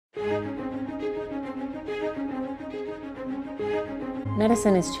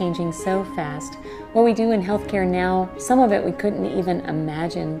Medicine is changing so fast. What we do in healthcare now, some of it we couldn't even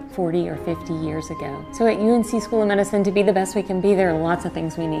imagine 40 or 50 years ago. So at UNC School of Medicine, to be the best we can be, there are lots of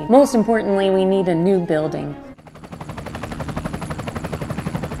things we need. Most importantly, we need a new building.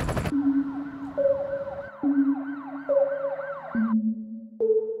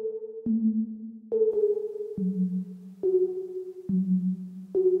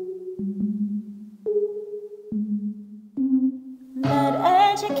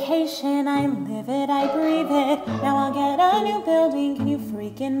 Education, I live it, I breathe it. Now I'll get a new building, can you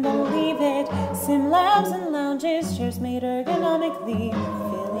freaking believe it? Sim labs and lounges, chairs made ergonomically.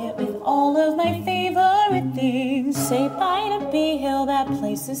 Fill it with all of my favorite things. Say bye to B Hill, that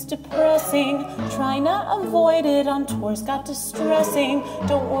place is depressing. Try not avoid it on tours, got distressing.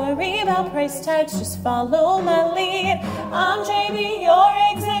 Don't worry about price tags, just follow my lead. I'm JB, your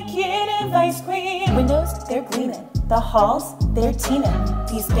executive vice queen. Windows, they're gleaming. The halls, they're teeming.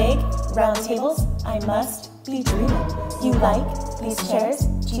 These big, round tables, I must be dreaming. You like these chairs?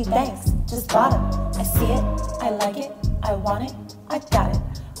 Gee, thanks, just bought them. I see it, I like it, I want it, I got it.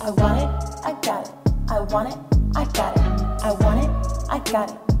 I want it, I got it. I want it, I got it. I want it, I got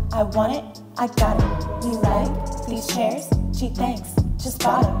it. I want it, I got it. You like these chairs? Gee, thanks, just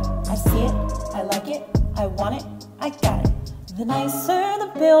bought them. I see it, I like it, I want it, I got it. The nicer the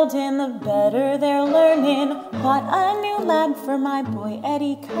building, the better they're learning. Bought a new lab for my boy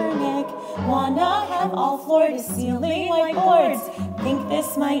Eddie Koenig. Wanna have all floor-to-ceiling whiteboards. Think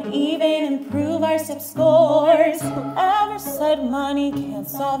this might even improve our SIP scores. Whoever said money can't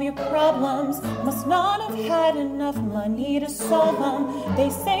solve your problems must not have had enough money to solve them. They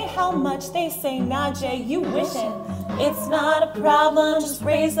say how much, they say nah Jay, you wishin'. It's not a problem, just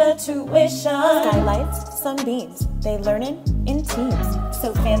raise the tuition. Skylights, sunbeams, they learnin' in teams.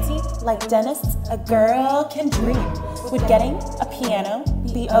 So fancy, like dentists, a girl can dream. Would getting a piano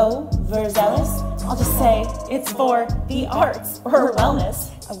be overzealous? I'll just say it's for the arts or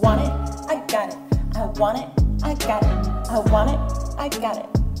wellness. I want it, I got it. I want it, I got it. I want it, I got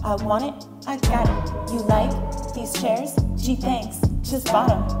it. I want it, I got it. You like these chairs? Gee, thanks, just bought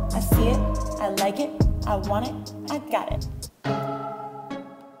them. I see it, I like it, I want it, I got it.